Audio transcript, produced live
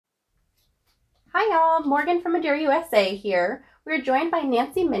Hi y'all, Morgan from Madeira, USA here. We're joined by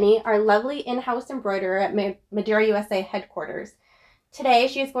Nancy Minnie, our lovely in-house embroiderer at Madeira, USA headquarters. Today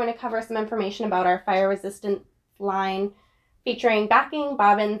she is going to cover some information about our fire-resistant line featuring backing,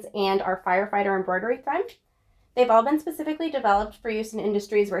 bobbins, and our firefighter embroidery thread. They've all been specifically developed for use in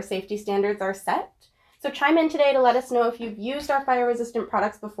industries where safety standards are set. So chime in today to let us know if you've used our fire-resistant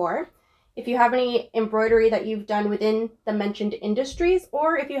products before, if you have any embroidery that you've done within the mentioned industries,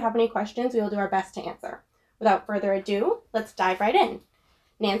 or if you have any questions, we will do our best to answer. Without further ado, let's dive right in.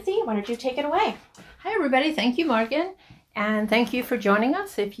 Nancy, why don't you take it away? Hi everybody, thank you Morgan, and thank you for joining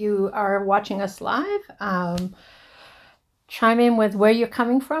us. If you are watching us live, chime in with where you're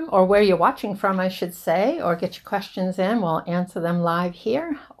coming from, or where you're watching from I should say, or get your questions in. We'll answer them live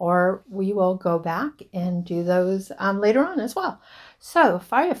here, or we will go back and do those later on as well. So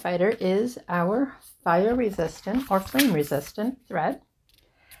firefighter is our fire resistant or flame resistant thread.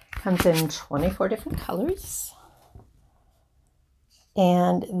 Comes in 24 different colors.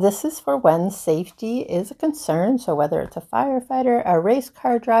 And this is for when safety is a concern. So whether it's a firefighter, a race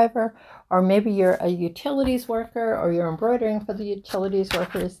car driver, or maybe you're a utilities worker, or you're embroidering for the utilities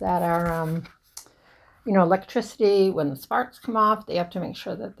workers that are, electricity, when the sparks come off, they have to make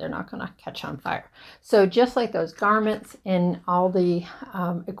sure that they're not going to catch on fire. So just like those garments and all the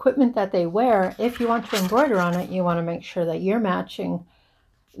equipment that they wear, if you want to embroider on it, you want to make sure that you're matching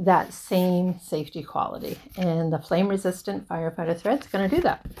that same safety quality. And the flame resistant firefighter thread is going to do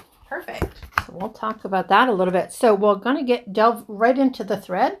that. Perfect. So we'll talk about that a little bit. So we're going to delve right into the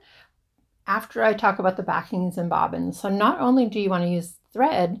thread after I talk about the backings and bobbins. So not only do you want to use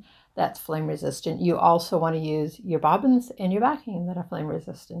thread that's flame resistant, you also want to use your bobbins and your backing that are flame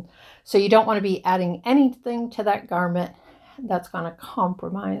resistant. So you don't want to be adding anything to that garment that's going to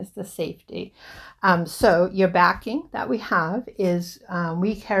compromise the safety. So your backing that we have is,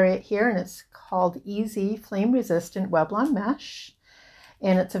 we carry it here, and it's called Easy Flame Resistant Weblon Mesh,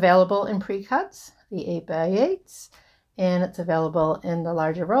 and it's available in pre-cuts, the 8x8s, and it's available in the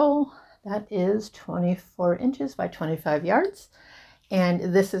larger roll that is 24 inches by 25 yards.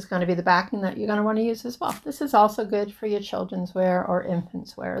 And this is going to be the backing that you're going to want to use as well. This is also good for your children's wear or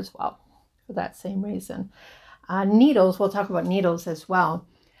infants wear as well, for that same reason. Needles, we'll talk about needles as well.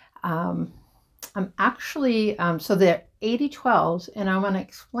 I'm actually, so they're 80/12s, and I want to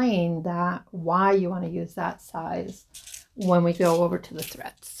explain that why you want to use that size when we go over to the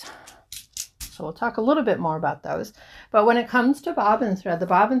threads. So we'll talk a little bit more about those. But when it comes to bobbin thread, the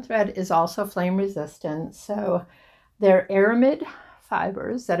bobbin thread is also flame resistant. So they're aramid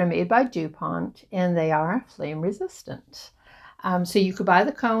fibers that are made by DuPont, and they are flame resistant. So you could buy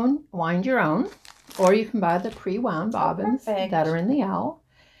the cone, wind your own, or you can buy the pre-wound bobbins that are in the L.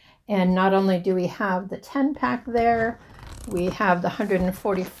 And not only do we have the 10 pack there, we have the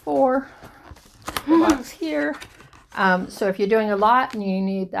 144 box here. So if you're doing a lot and you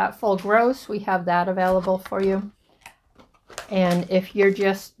need that full gross, we have that available for you. And if you're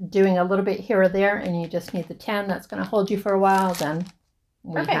just doing a little bit here or there and you just need the 10 that's going to hold you for a while, then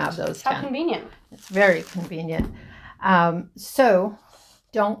we have those 10. How convenient. It's very convenient. So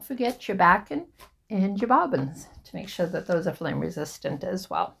don't forget your backing and your bobbins to make sure that those are flame resistant as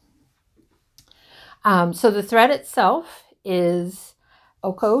well. So the thread itself is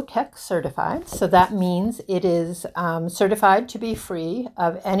OEKO-TEX certified. So that means it is certified to be free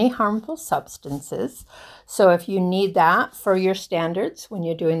of any harmful substances. So if you need that for your standards when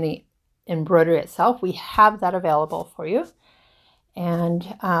you're doing the embroidery itself, we have that available for you.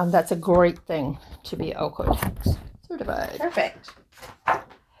 And that's a great thing to be OEKO-TEX certified. Perfect.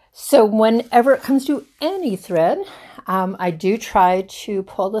 So whenever it comes to any thread, I do try to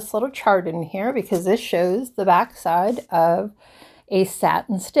pull this little chart in here, because this shows the back side of a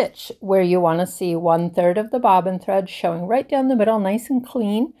satin stitch, where you want to see 1/3 of the bobbin thread showing right down the middle, nice and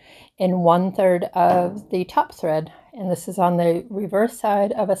clean, and 1/3 of the top thread. And this is on the reverse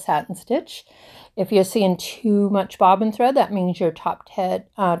side of a satin stitch. If you're seeing too much bobbin thread, that means your top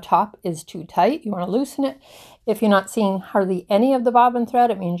is too tight. You want to loosen it. If you're not seeing hardly any of the bobbin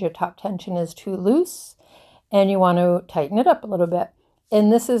thread, it means your top tension is too loose, and you want to tighten it up a little bit.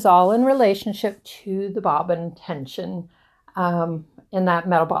 And this is all in relationship to the bobbin tension in that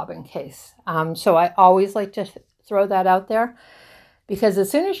metal bobbin case. So I always like to throw that out there, because as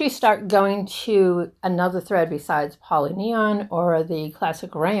soon as you start going to another thread besides poly neon or the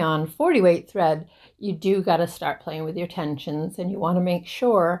classic rayon 40-weight thread, you do got to start playing with your tensions, and you want to make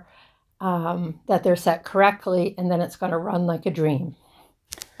sure that they're set correctly, and then it's going to run like a dream.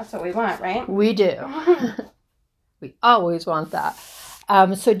 That's what we want, right? We do. We always want that.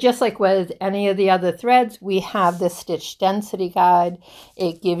 So just like with any of the other threads, we have this stitch density guide.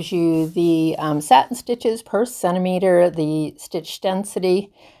 It gives you the satin stitches per centimeter, the stitch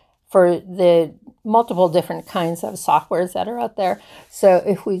density for the multiple different kinds of softwares that are out there. So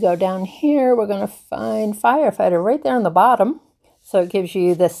if we go down here, we're going to find Firefighter right there on the bottom. So it gives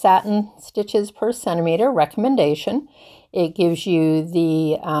you the satin stitches per centimeter recommendation. It gives you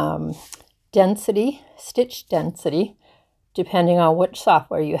the density, stitch density, depending on which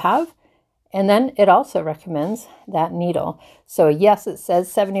software you have. And then it also recommends that needle. So yes, it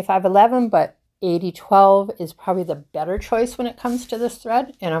says 7511, but 8012 is probably the better choice when it comes to this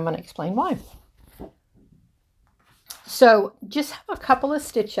thread, and I'm going to explain why. So just have a couple of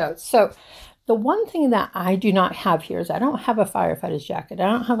stitch outs. So the one thing that I do not have here is I don't have a firefighter's jacket. I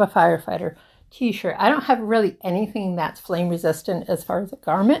don't have a firefighter t-shirt. I don't have really anything that's flame resistant as far as a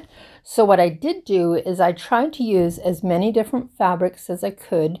garment. So what I did do is I tried to use as many different fabrics as I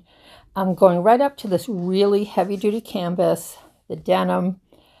could. I'm going right up to this really heavy duty canvas, the denim,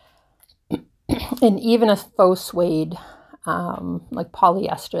 and even a faux suede, like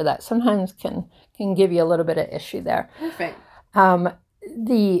polyester that sometimes can give you a little bit of issue there. Perfect.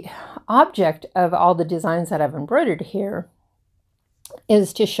 The object of all the designs that I've embroidered here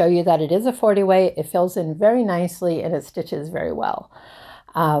is to show you that it is a 40 weight, it fills in very nicely, and it stitches very well.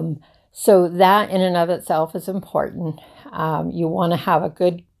 So that in and of itself is important. You want to have a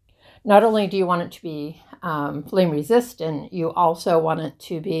good, not only do you want it to be flame resistant, you also want it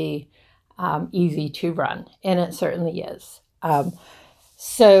to be easy to run, and it certainly is.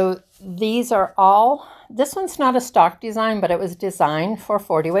 So these are all, this one's not a stock design, but it was designed for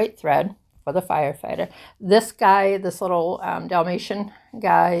 40 weight thread for the firefighter. This guy, this little Dalmatian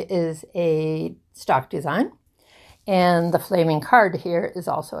guy, is a stock design, and the flaming card here is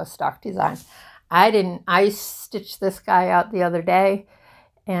also a stock design. I stitched this guy out the other day,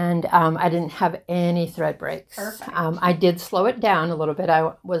 and I didn't have any thread breaks. I did slow it down a little bit.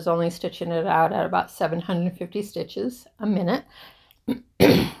 I was only stitching it out at about 750 stitches a minute.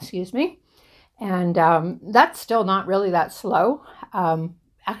 Excuse me. And that's still not really that slow.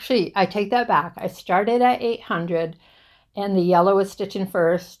 Actually, I take that back. I started at 800, and the yellow was stitching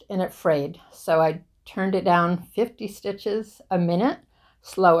first, and it frayed. So I turned it down 50 stitches a minute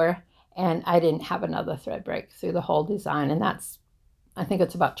slower, and I didn't have another thread break through the whole design. And that's, I think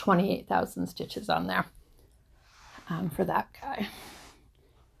it's about 28,000 stitches on there for that guy.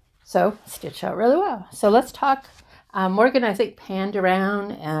 So stitch out really well. So let's talk. We're going to, I think, pan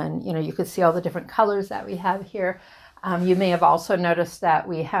around, and you can see all the different colors that we have here. You may have also noticed that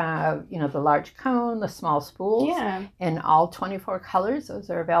we have, the large cone, the small spools, in all 24 colors. Those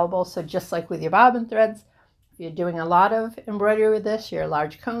are available. So just like with your bobbin threads, if you're doing a lot of embroidery with this, your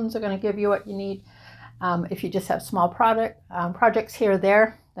large cones are going to give you what you need. If you just have small projects here or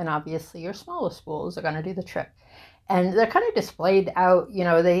there, then obviously your smaller spools are going to do the trick. And they're kind of displayed out,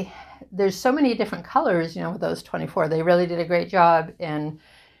 there's so many different colors, with those 24. They really did a great job in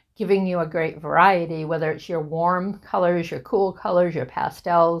giving you a great variety, whether it's your warm colors, your cool colors, your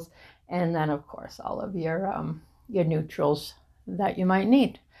pastels, and then of course all of your neutrals that you might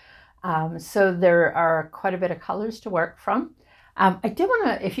need. So there are quite a bit of colors to work from. I did want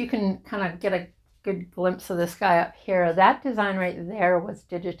to, if you can kind of get a good glimpse of this guy up here, that design right there was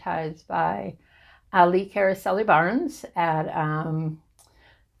digitized by Lee Caroselli Barnes at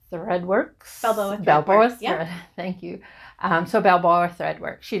Threadworks. Balboa Thread. Thank you. So Balboa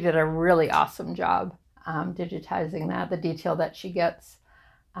Threadworks. She did a really awesome job digitizing that, the detail that she gets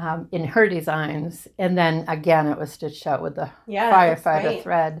in her designs. And then again, it was stitched out with the firefighter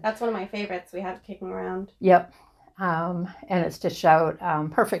thread. That's one of my favorites we have kicking around. Yep. And it's stitched out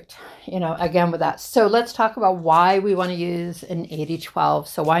perfect, again with that. So let's talk about why we want to use an 8012.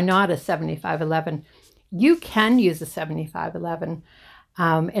 So why not a 7511? You can use a 7511.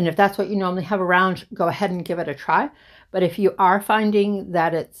 And if that's what you normally have around, go ahead and give it a try. But if you are finding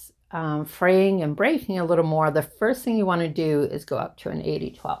that it's fraying and breaking a little more, the first thing you want to do is go up to an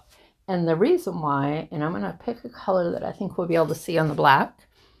 8012. And the reason why, and I'm going to pick a color that I think we'll be able to see on the black,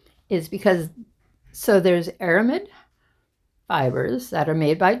 is because so there's aramid fibers that are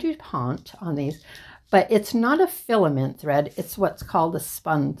made by DuPont on these, but it's not a filament thread. It's what's called a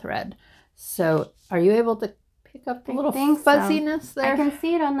spun thread. So are you able to pick up the little fuzziness there? I can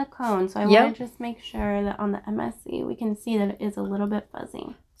see it on the cone, so I want to just make sure that on the MSC we can see that it is a little bit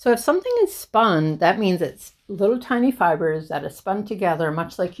fuzzy. So if something is spun, that means it's little tiny fibers that are spun together,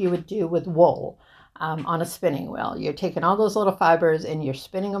 much like you would do with wool. On a spinning wheel. You're taking all those little fibers and you're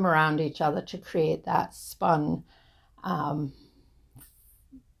spinning them around each other to create that spun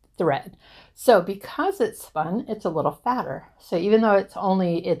thread. So because it's spun, it's a little fatter. So even though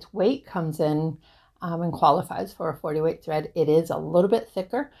its weight comes in and qualifies for a 40 weight thread, it is a little bit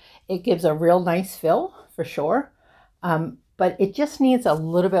thicker. It gives a real nice fill for sure, but it just needs a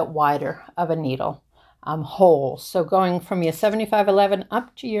little bit wider of a needle hole. So going from your 75/11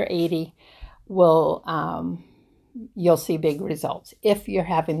 up to your 80 will you'll see big results if you're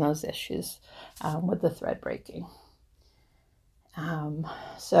having those issues with the thread breaking.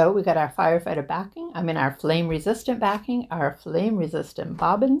 So we got our firefighter backing, our flame resistant backing, our flame resistant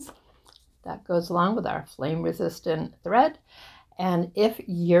bobbins. That goes along with our flame resistant thread. And if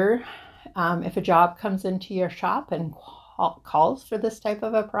a job comes into your shop and calls for this type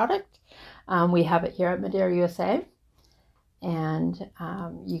of a product, we have it here at Madeira USA. And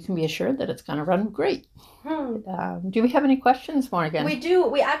you can be assured that it's going to run great. Do we have any questions, Morgan? We do.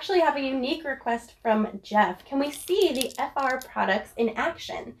 We actually have a unique request from Jeff. Can we see the FR products in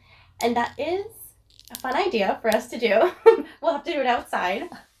action? And that is a fun idea for us to do. We'll have to do it outside.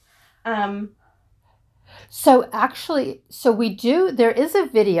 So we do, there is a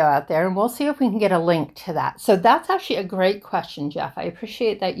video out there, and we'll see if we can get a link to that. So that's actually a great question, Jeff. I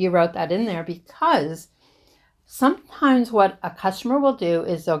appreciate that you wrote that in there, because sometimes what a customer will do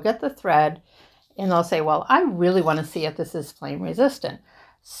is they'll get the thread and they'll say, well, I really want to see if this is flame resistant.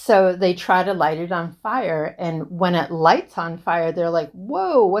 So they try to light it on fire, and when it lights on fire, they're like,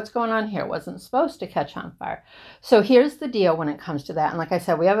 whoa, what's going on here? It wasn't supposed to catch on fire. So here's the deal when it comes to that. And like I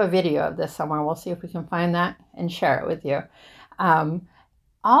said, we have a video of this somewhere. We'll see if we can find that and share it with you.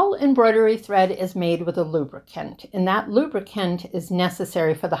 All embroidery thread is made with a lubricant, and that lubricant is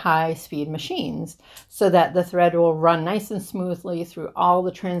necessary for the high-speed machines so that the thread will run nice and smoothly through all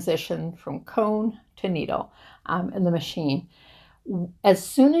the transition from cone to needle in the machine. As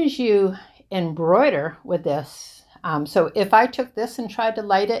soon as you embroider with this, so if I took this and tried to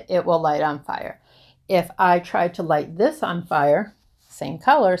light it, it will light on fire. If I tried to light this on fire, same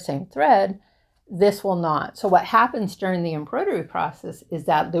color, same thread, this will not. So what happens during the embroidery process is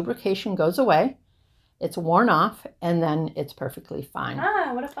that lubrication goes away, it's worn off, and then it's perfectly fine.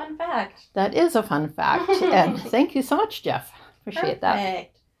 Ah, what a fun fact. That is a fun fact. And thank you so much, Jeff. Appreciate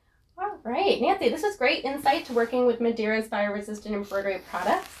that. All right, Nancy, this is great insight to working with Madeira's fire-resistant embroidery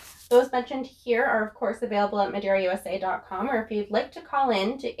products. Those mentioned here are, of course, available at madeirausa.com, or if you'd like to call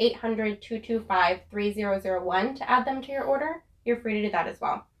in to 800-225-3001 to add them to your order, you're free to do that as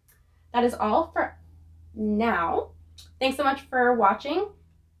well. That is all for now. Thanks so much for watching.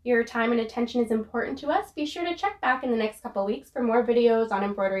 Your time and attention is important to us. Be sure to check back in the next couple weeks for more videos on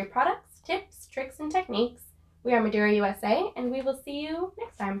embroidery products, tips, tricks, and techniques. We are Madeira USA, and we will see you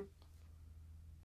next time.